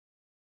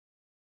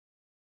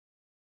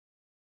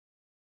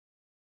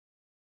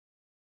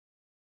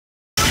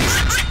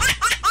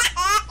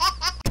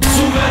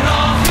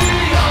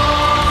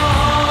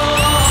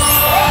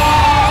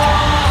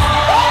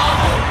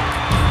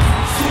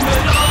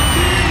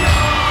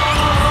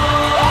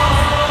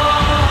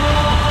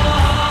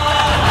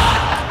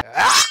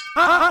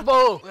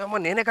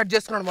నేనే కట్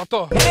చేసుకున్నాను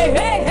మొత్తం.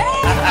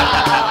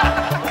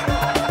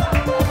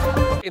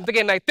 ఇంతకీ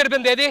నా ఇత్తడి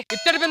బిందె ఏది?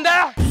 ఇత్తడి బిందె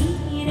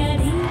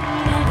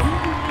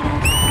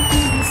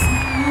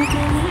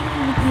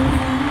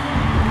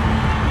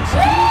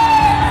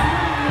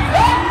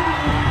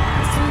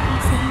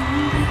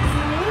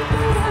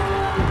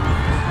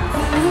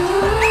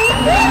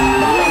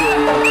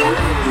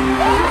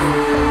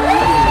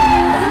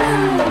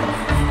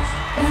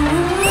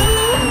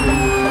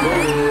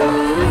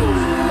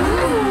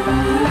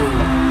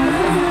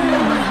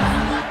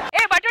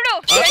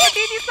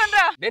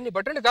నేను నీ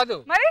బట్టండి కాదు,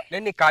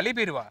 నేను నీ ఖాళీ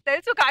బీరువా.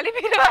 తెలుసు ఖాళీ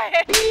బీరువా.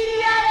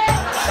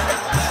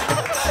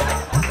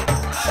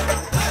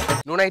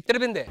 నువ్వు నా ఇత్తడి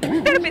బిందె.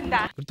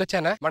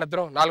 గుర్తొచ్చానా? మన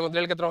ఇద్దరం 400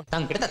 ఏళ్ళ క్రితం.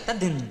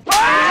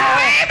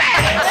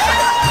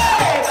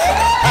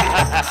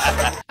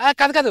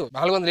 కాదు కాదు,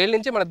 400 ఏళ్ళ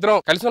నుంచి మన ఇద్దరం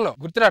కలిసి ఉన్నాం.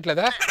 గుర్తు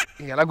రావట్లేదా?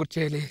 ఎలా గుర్తు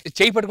చేయాలి?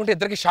 చేయి పట్టుకుంటే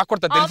ఇద్దరికి షాక్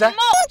కొడుతుంది తెలుసా?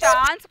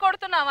 ఛాన్స్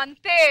కొడుతున్నావు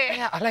అంతే.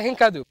 అలా ఏం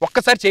కాదు,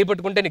 ఒక్కసారి చేయి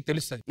పట్టుకుంటే నీకు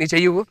తెలుస్తుంది. నీ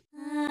చెయ్యవు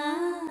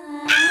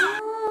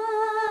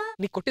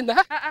నీకు కొట్టిందా?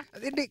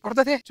 అదేంటి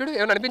కొడతాదే చూడు.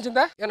 ఏమైనా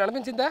అనిపించిందా? ఏమైనా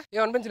అనిపించిందా?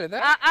 ఏమైనా అనిపించలేదా?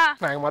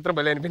 నాకు మాత్రం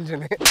భలే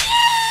అనిపించింది.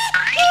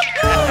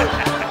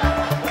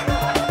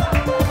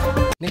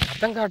 నీకు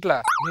అర్థం కావట్లా,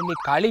 నేను నీ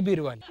ఖాళీ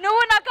బీరువా.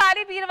 నువ్వు నా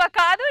ఖాళీ బీరువా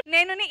కాదు,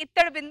 నేను నీ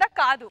ఇత్తడి బింద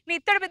కాదు. నీ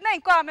ఇత్తడి బింద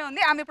ఇంకో ఆమె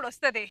ఉంది, ఆమె ఇప్పుడు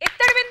వస్తుంది.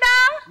 ఇత్తడి బింద.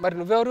 మరి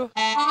నువ్వెవరు?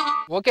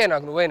 ఓకే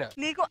నాకు నువ్వైనా.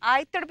 నీకు ఆ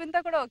ఇత్తడి బింద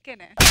కూడా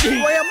ఓకేనే.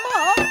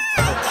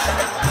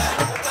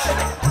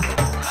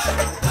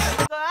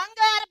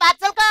 గోంగూర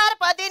పచ్చలకూర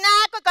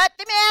పుదీనాకు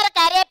కొత్తిమీర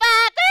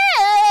కరివేపాకు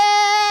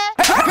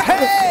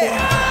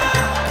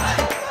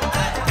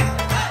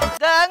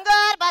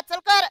గోంగూర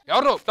పచ్చలకూర.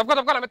 ఎవరు?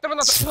 తప్పుకోవాలి మిత్ర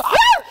బింద.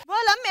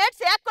 Mate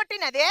sake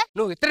కొట్టినది.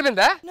 నువ్వు ఇత్తడి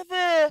బిందా? నువ్వు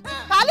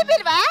ఖాళీ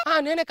బీరువా?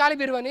 నేనే ఖాళీ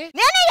బీరువాని.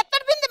 నేనే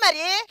ఇత్తడి బిందె.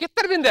 మరి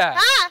ఇత్తడి బిందా?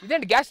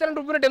 ఇదేంటి గ్యాస్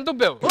సిలిండర్ ఉబ్బినట్టు ఎంత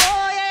ఉబ్బావు?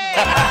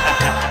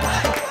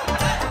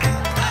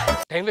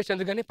 టైం వేస్ట్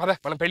ఎందుకని పద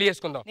మనం పెళ్లి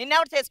చేసుకుందాం.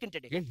 నిన్నెవడు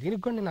చేసుకుంటాడు?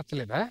 దీనికి కూడా నేను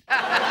నచ్చలేదా?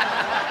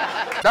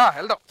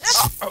 వెళ్దాం.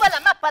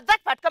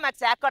 పద్దకి పట్టుకో, మాకు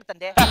సేక్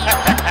కొడుతుంది.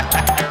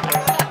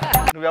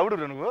 నువ్వెవడు?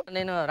 నువ్వు?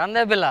 నేను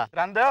రందేవ్ బిల్ల.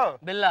 రందేవ్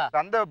బిల్ల.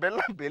 రందేవ్ బిల్ల.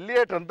 బెల్లి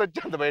ఏటు ఎంత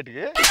వచ్చింది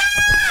బయటికి?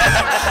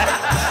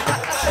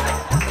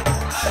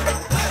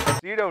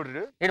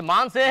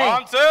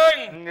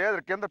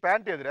 కింద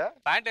ప్యాంట్ ఎదురా?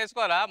 ప్యాంట్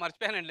వేసుకోవాలా?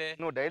 మర్చిపోయానండి.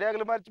 నువ్వు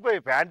డైలాగులు మర్చిపోయి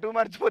ప్యాంటు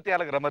మర్చిపోతే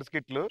ఎలాగ రమ్మర్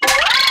స్కిట్లు.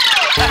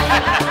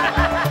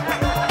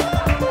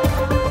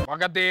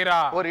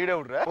 ఓ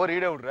రీడవుడ్రా, ఓ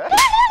రీడవుడ్రా.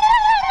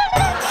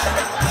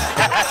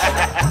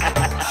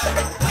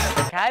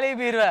 ఖాళీ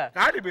బీరువా.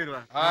 ఖాళీ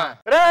బీరువా.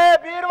 రే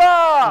బీరువా.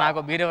 నాకు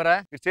బీరువరా.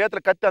 చేతుల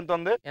కత్తి ఎంత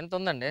ఉంది? ఎంత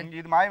ఉందండి?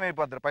 ఇది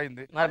మాయమైపోద్ది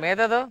పైంది. మరి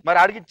మీదేదో మరి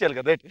అడిగిచ్చేయాలి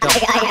కదా.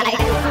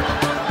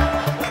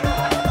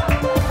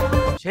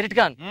 షరీట్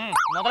ఖాన్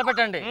మొదలు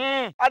పెట్టండి.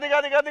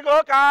 అదిగో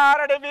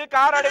కారడివి,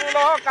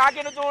 కారడివిలో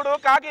కాకిని చూడు,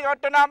 కాకి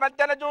కట్టున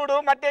మధ్యన చూడు,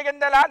 మట్టి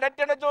గిందెల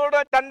నెట్టిన చూడు,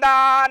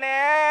 తందానే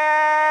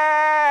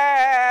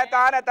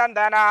తానే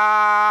తందనా.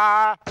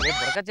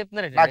 బుర్రక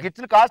చెప్తున్నారు. నాకు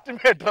ఇచ్చిన కాస్ట్యూమ్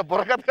ఏంట్రా?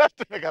 బుర్రక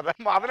కాస్ట్యూమే కదా.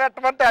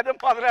 మొదలెట్టమంటే అదే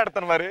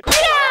మొదలెడతాను. మరి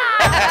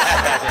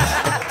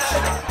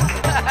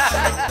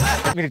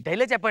మీరు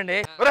డైలాగ్ చెప్పండి.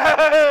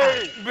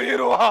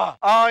 బీరువా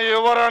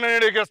ఎవరని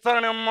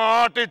ఇస్తానని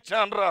మాట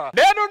ఇచ్చాను రా.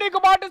 నేను నీకు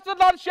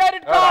మాటిస్తున్నాను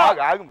షరీట్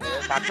ఖాన్.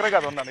 చక్కర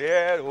కదా ఉన్నాను.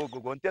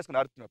 గొంతేసుకుని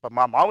అడుగుతున్నా.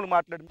 మా మామూలు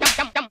మాట్లాడు.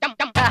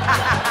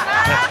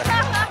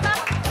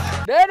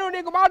 నేను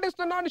నీకు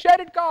మాటిస్తున్నాను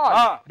షరీట్ ఖాన్.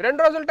 2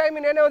 రోజుల టైం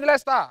నేనే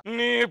వదిలేస్తా.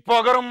 నీ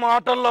పొగరం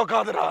మాటల్లో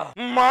కాదురా,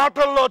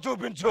 మాటల్లో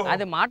చూపించు.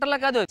 అది మాటల్లో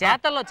కాదు,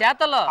 చేతల్లో.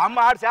 చేతల్లో. అమ్మ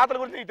ఆడి చేతల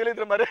గురించి నీకు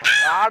తెలియదు. మరి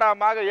ఆడ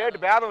మాగ ఏటి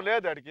భేదం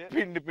లేదు. ఆడికి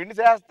పిండి పిండి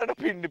చేస్తాడు,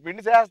 పిండి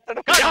పిండి చేస్తాడు.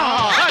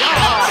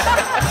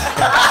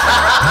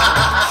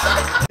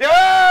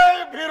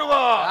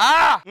 బీరువా,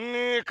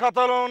 నీ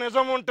కథలో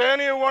నిజం ఉంటే,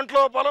 నీ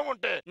ఒంట్లో బలం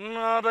ఉంటే,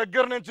 నా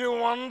దగ్గర నుంచి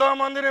 100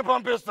 మందిని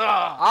పంపిస్తా.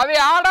 అవి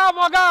ఆడా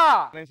మగ.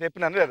 నేను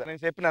చెప్పినాను లేదా?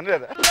 నేను చెప్పినాను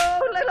లేదా?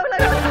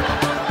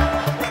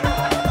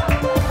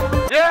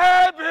 ఏ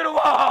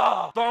బీరువా,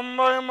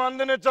 90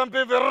 మందిని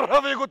చంపి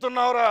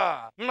విర్రవీగుతున్నావురా.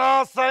 నా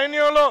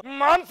సైన్యంలో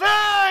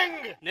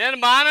మాన్సింగ్. నేను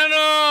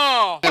మానను.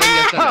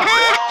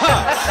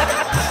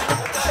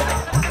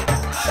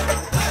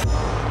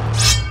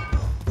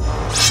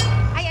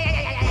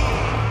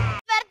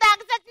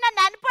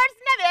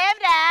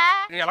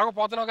 ఎలాగో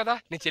పోతున్నావు కదా,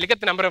 నీ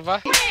చెలికెత్తి నెంబర్ ఇవ్వా.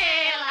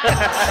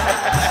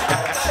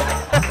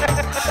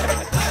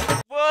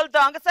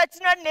 దొంగ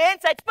సచ్చినాడు, నేను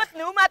చచ్చిపోతే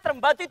నువ్వు మాత్రం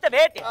బతుకుతా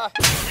వేటి.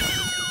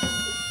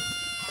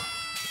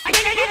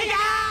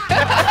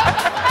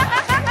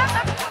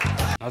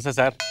 నమస్తే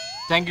sir.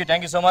 Thank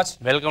you so much.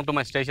 Welcome to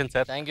my station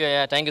sir.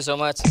 Thank you so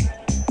much.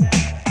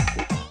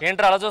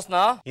 ఏంట్రా అలా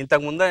చూస్తున్నావు?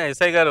 ఇంతకు ముందు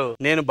ఎస్ఐ గారు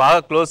నేను బాగా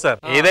క్లోజ్ సార్.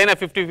 ఏదైనా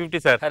 50-50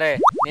 సార్. సరే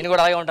నేను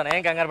కూడా అలాగే ఉంటాను,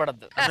 ఏం కంగారు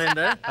పడద్దు.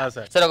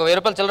 సరే ఒక 1000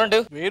 రూపాయలు చిల్లర.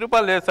 1000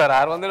 రూపాయలు లేదు సార్,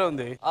 600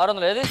 ఉంది.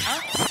 600 ఏది?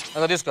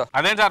 తీసుకో.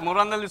 అదేం సార్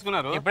 300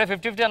 తీసుకున్నారు? ఇప్పుడే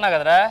 50-50 అన్నా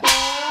కదరా.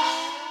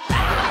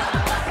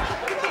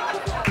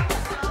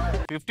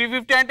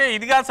 50-50 అంటే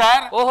ఇది కాదు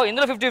సార్. ఓహో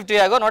ఇందులో 50-50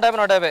 ఆగో.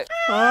 150.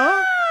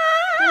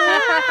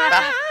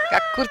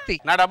 కక్కుర్తి.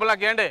 నా డబ్బులు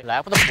నాకేంటి?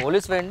 లేకపోతే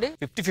పోలీస్ వేయండి.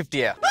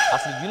 50-50.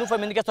 అసలు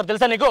యూనిఫామ్ ఎందుకు వేస్తారో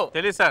తెలుసా నీకు?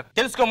 తెలియదు సార్.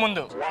 తెలుసుకో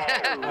ముందు.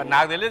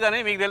 నాకు తెలియదు అని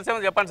మీకు తెలిసేమో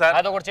చెప్పండి సార్.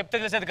 అదొకటి చెప్తే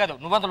తెలిసేది కాదు,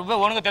 నువ్వే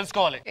ఓన్గా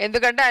తెలుసుకోవాలి.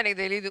 ఎందుకంటే ఆయనకు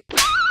తెలీదు.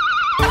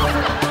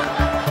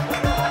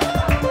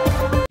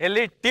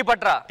 వెళ్ళి టీ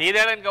పట్రా. టీ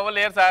తేయడానికి ఎవరు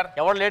లేరు సార్.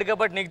 ఎవరు లేడు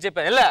కాబట్టి నీకు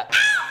చెప్పాను. వెళ్ళా.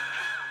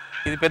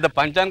 ఇది పెద్ద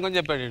పంచానుకొని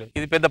చెప్పాడు వీడు.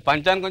 ఇది పెద్ద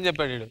పంచానుకొని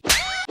చెప్పాడు వీడు.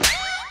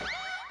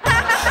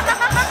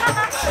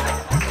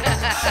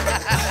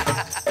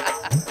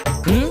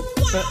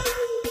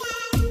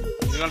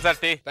 ఇదిగోండి సార్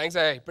టీ. థ్యాంక్స్.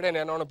 ఇప్పుడే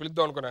నేను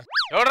పిలుద్దాం అనుకున్నా.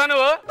 ఎవడరా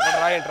నువ్వు?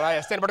 రాయంట్రా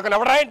ఎస్ఐని పట్టుకుని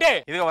ఎవడు రాయంటే.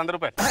 ఇదిగో 100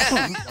 రూపాయలు.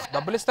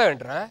 డబ్బులు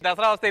ఇస్తావేంట్రా?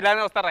 దసరా వస్తే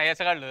ఇలానే వస్తారా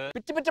ఏసగాళ్ళు?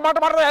 పిచ్చి పిచ్చి మాట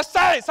మాట్లాడు.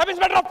 SI sub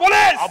inspector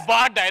police. అబ్బా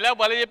డైలాగ్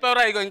భలే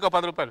చెప్పావురా. ఇగో ఇంకో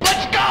 10 రూపాయలు.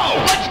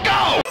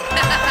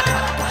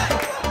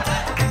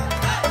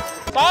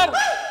 సార్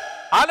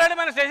ఆల్రెడీ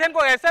మన స్టేషన్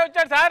కు ఎస్ఐ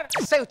వచ్చాడు సార్.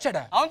 ఎస్ఐ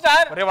వచ్చాడా? అవును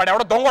సార్. వాడు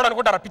ఎవడో దొంగోడు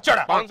అనుకుంటారా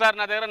పిచ్చాడా? అవును సార్,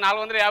 నా దగ్గర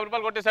 450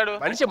 రూపాయలు కొట్టేశాడు.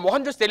 మనిషి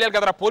మోహన్ చూసి తెలియాలి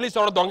కదరా పోలీసు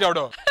ఎవడో దొంగ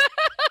ఎవడో.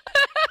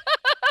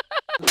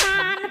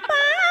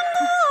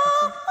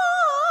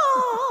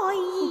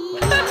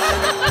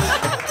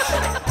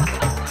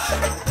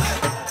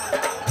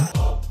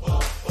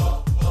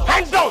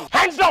 Hands down,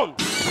 hands down.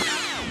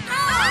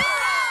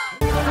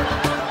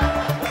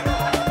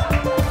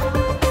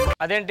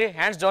 అదేంటి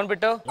హ్యాండ్స్ డౌన్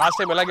పెట్టావు? లాస్ట్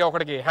టైం ఇలాగే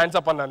ఒకడికి హ్యాండ్స్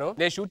అప్ అన్నాను.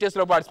 నేను షూట్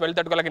చేసిన వాడి స్మెల్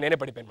తట్టుకోలేక నేనే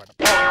పడిపోయాను మేడం.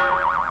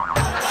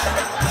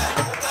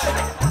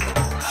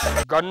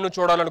 గన్ను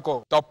చూడాలనుకో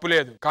తప్పు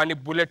లేదు, కానీ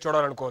బుల్లెట్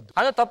చూడాలనుకోవద్దు.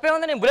 అదే తప్పే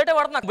ఉంది. నేను బుల్లెటే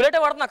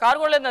వాడుతున్నా. కారు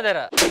కూడా లేదు నా దగ్గర.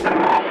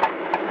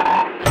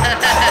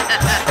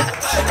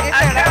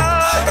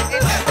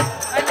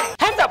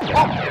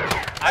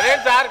 అదే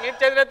సార్ మీరు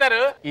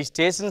చదివేస్తారు. ఈ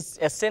స్టేషన్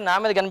ఎస్ఐ నా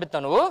మీద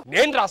కనిపిస్తావు నువ్వు.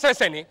 నేను రాసా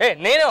ఎస్ఐని.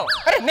 నేను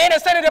నేను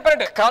ఎస్ఐని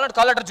చెప్పానంటే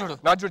కాల్ లెటర్ చూడు.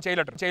 నా చూడు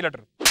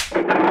చేయలేటరు.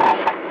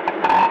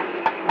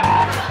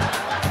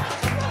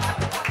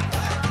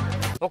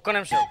 ఒక్క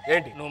నిమిషం.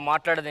 ఏంటి? నువ్వు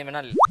మాట్లాడేది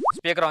వినాలి.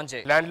 స్పీకర్ ఆన్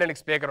చేయి. ల్యాండ్ లైన్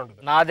స్పీకర్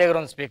ఉంటుంది. నా దగ్గర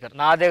ఉంది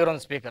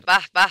స్పీకర్.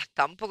 బా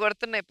కంపు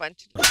కొడుతున్నాయి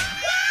పంచ్.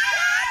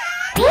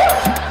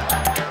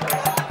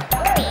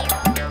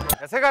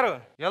 ఎస్ఐ గారు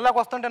ఎల్లాకి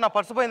వస్తుంటే నా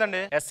పర్సు పోయిందండి.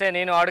 ఎస్ఐ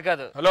నేను ఆడు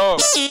కాదు. హలో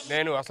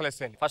నేను అసలు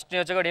ఎస్ఐని. ఫస్ట్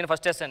నేను వచ్చాక నేను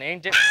ఫస్ట్ చేస్తాను.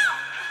 ఏంటి?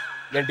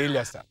 నేను డీల్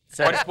చేస్తా.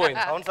 సరే.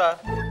 అవును సార్.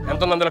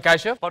 ఎంత ఉంది అందులో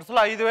క్యాష్? పర్సులో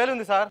 5000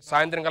 ఉంది సార్.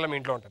 సాయంత్రం కల్లా మీ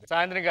ఇంట్లో ఉంటుంది.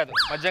 సాయంత్రం కాదు,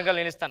 మధ్యాహ్నం కల్లా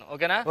నేను ఇస్తాను.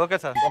 ఓకేనా? Okay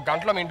sir. ఒక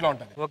గంటలో మీ ఇంట్లో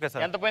ఉంటుంది. Okay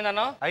sir. ఎంత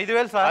పోయిందన్నా?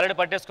 5000 sir. Already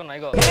పట్టేసుకున్నా.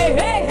 Ego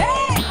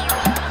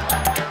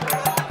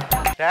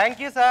thank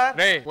you sir.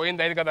 రే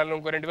పోయింది 5 కదా,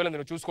 ఇంకో 2000 ఉంది,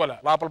 నువ్వు చూసుకోవాలా.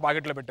 లోపల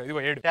పాకెట్లో పెట్టావు.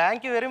 ఇదిగో 7.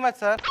 Thank you very much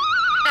sir.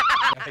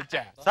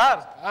 ఇచ్చా సార్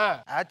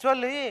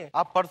యాక్చువల్లీ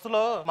ఆ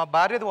పర్సులో మా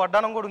భార్యది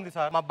వడ్డానం కూడా ఉంది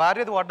సార్.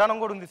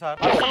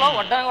 పర్సులో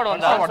వడ్డానం కూడా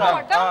ఉందా?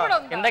 సార్.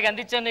 ఇందాక ఎంత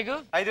ఇచ్చాను నీకు?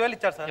 5000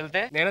 ఇచ్చారు సార్.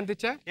 వెళ్తే నేనంత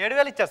ఇచ్చా?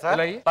 7000 ఇచ్చారు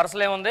సార్.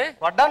 పర్సులో ఏముంది?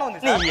 వడ్డానం ఉంది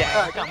సార్.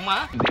 అమ్మా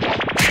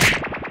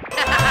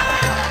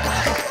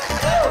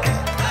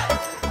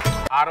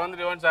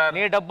 600 ఇవ్వండి సార్.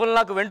 నీ డబ్బులు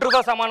నాకు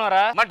వెంట్రుతో సమానం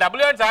రా. మా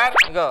డబ్బులు ఇవ్వండి సార్.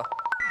 ఇగో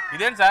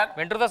ఇదేంటి సార్?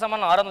 వెంట్రుతో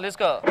సమానం. 600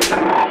 తీసుకో.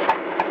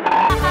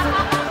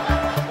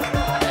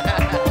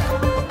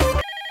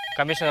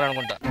 కమిషనర్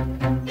అనుకుంటా.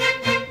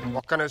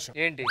 ఒక్క నిమిషం.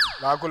 ఏంటి?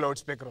 నాకు లౌడ్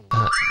స్పీకర్ ఉంది.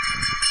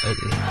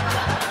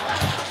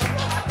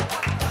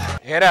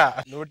 ఏరా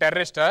నువ్వు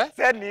టెర్రరిస్టా?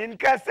 సార్ నేను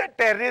కాదు సార్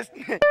టెర్రరిస్ట్,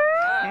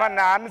 మా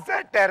నాన్న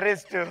సార్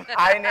టెర్రరిస్ట్.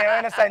 ఆయన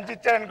ఏమైనా సంచి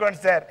ఇచ్చారనుకోండి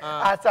సార్,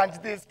 ఆ సంచి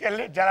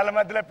తీసుకెళ్లి జనాల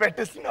మధ్యలో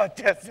పెట్టేసి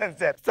వచ్చేస్తాను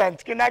సార్.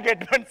 సంచికి నాకు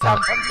ఎటువంటి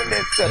సంబంధం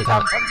లేదు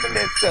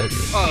సార్.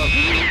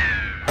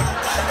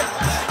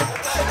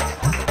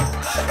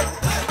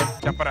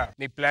 చెప్పరా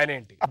నీ ప్లాన్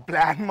ఏంటి? ఆ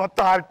ప్లాన్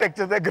మొత్తం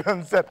ఆర్కిటెక్చర్ దగ్గర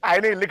ఉంది సార్.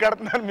 ఆయన ఇల్లు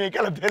కడుతున్నారు, మీకు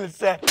ఎలా తెలుసు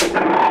సార్?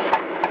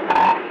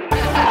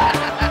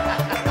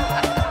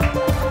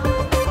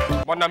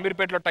 మొన్న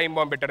అమీర్పేటలో టైం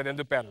బాంబు పెట్టారు,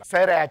 ఎందుకు పేర్ల?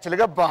 సార్ యాక్చువల్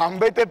గా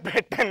బాంబు అయితే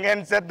పెట్టాను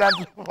కానీ సార్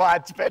దాంట్లో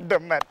వాచ్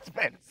పెట్టడం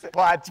మర్చిపోయాను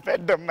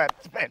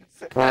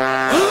సార్.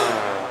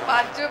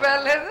 పంచు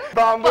వెళ్ళలేదు,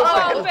 బాంబు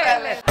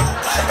వెళ్ళలేదు.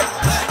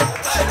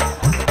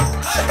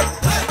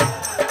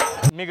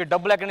 మీకు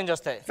డబ్బులు ఎక్కడి నుంచి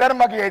వస్తాయి? సార్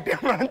మాకు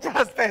ఏటీఎం నుంచి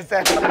వస్తాయి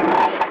సార్.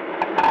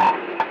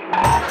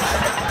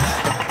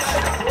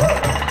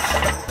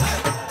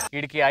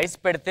 వీడికి ఐస్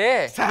పెడితే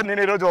సార్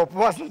నేను ఈరోజు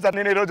ఉపవాసం సార్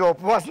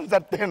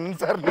తిన్నాను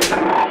సార్.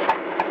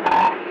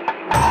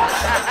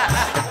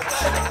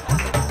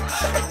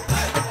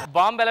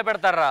 బాంబు ఎలా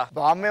పెడతారా?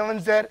 బాంబు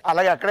ఏముంది సార్,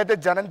 అలాగే ఎక్కడైతే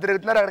జనం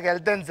తిరుగుతున్నారో అక్కడికి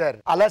వెళ్తాను సార్.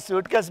 అలా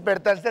సూట్ కేసు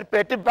పెడతాను సార్,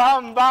 పెట్టి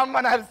బాంబ్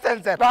అని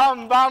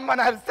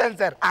అరుస్తాను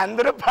సార్.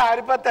 అందరూ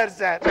పారిపోతారు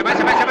సార్.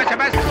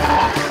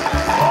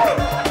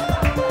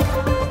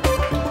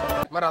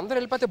 మరి అందరూ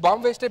వెళ్ళిపోతే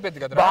బాంబు వేస్ట్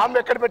అయిపోద్ది కదా. బాంబు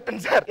ఎక్కడ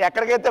పెట్టండి సార్,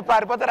 ఎక్కడికైతే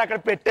పారిపోతారో అక్కడ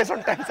పెట్టేసి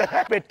ఉంటాను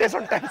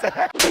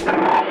సార్.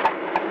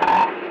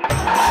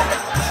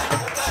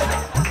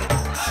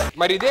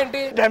 మరి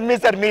ఇదేంటి? డమ్మీ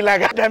సార్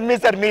మీలాగా.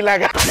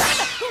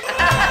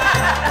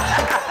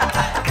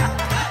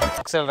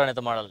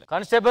 మోడల్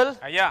కానిస్టేబుల్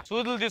అయ్యా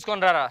సూదులు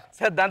తీసుకొని రారా.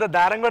 సార్ దాంతో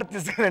దారం కూడా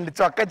తీసుకురండి,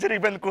 చొక్కా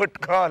చిరిగిపోయింది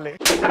కొట్టుకోవాలి.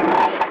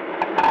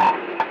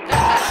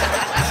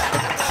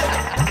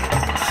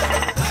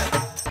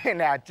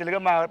 నేను యాక్చువల్ గా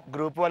మా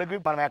గ్రూప్ వాళ్ళకి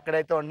మనం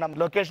ఎక్కడైతే ఉన్నాం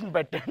లొకేషన్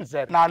పెట్టాను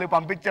సార్ 4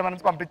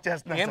 పంపించామని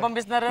పంపించేస్తున్నాం ఏం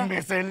పంపిస్తున్నారు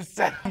మిసైల్స్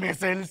సార్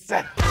మిసైల్స్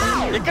సార్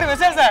ఇక్కడ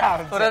మెసేజ్ సార్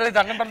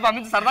దండం పెట్టి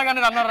పంపించి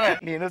సరదాగానే అన్నారు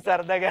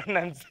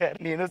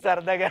నేను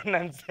సరదాగా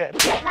అన్నాను సార్